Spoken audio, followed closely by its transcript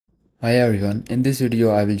Hi everyone, in this video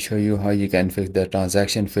I will show you how you can fix the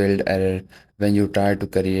transaction failed error when you try to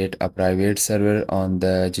create a private server on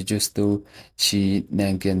the Jujutsu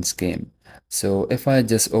Shinanken's game. So if I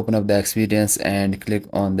just open up the experience and click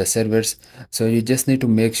on the servers, so you just need to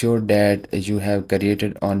make sure that you have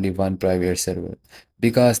created only one private server,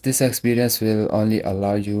 because this experience will only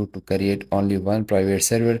allow you to create only one private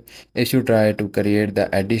server. If you try to create the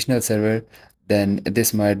additional server, then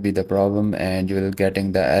this might be the problem and you will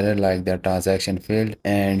getting the error like the transaction failed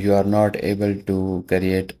and you are not able to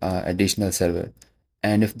create additional server.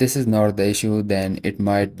 And if this is not the issue, then it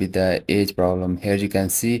might be the age problem. Here you can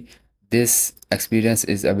see this experience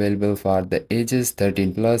is available for the ages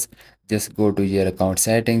 13 plus. Just go to your account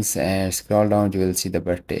settings and scroll down, you will see the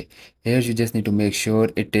birthday. Here you just need to make sure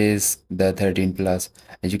it is the 13 plus,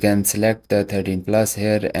 and you can select the 13 plus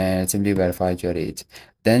here and simply verify your age.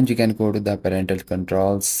 Then you can go to the parental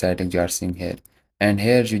controls settings you are seeing here, and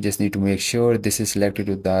here you just need to make sure this is selected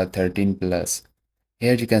to the 13 plus.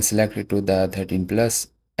 Here you can select it to the 13 plus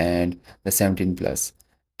and the 17 plus.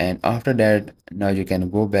 And after that, now you can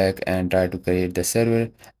go back and try to create the server.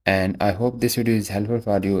 And I hope this video is helpful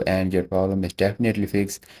for you and your problem is definitely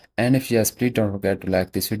fixed. And if yes, please don't forget to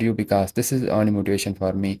like this video, because this is only motivation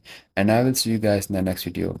for me. And I will see you guys in the next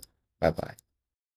video. Bye bye.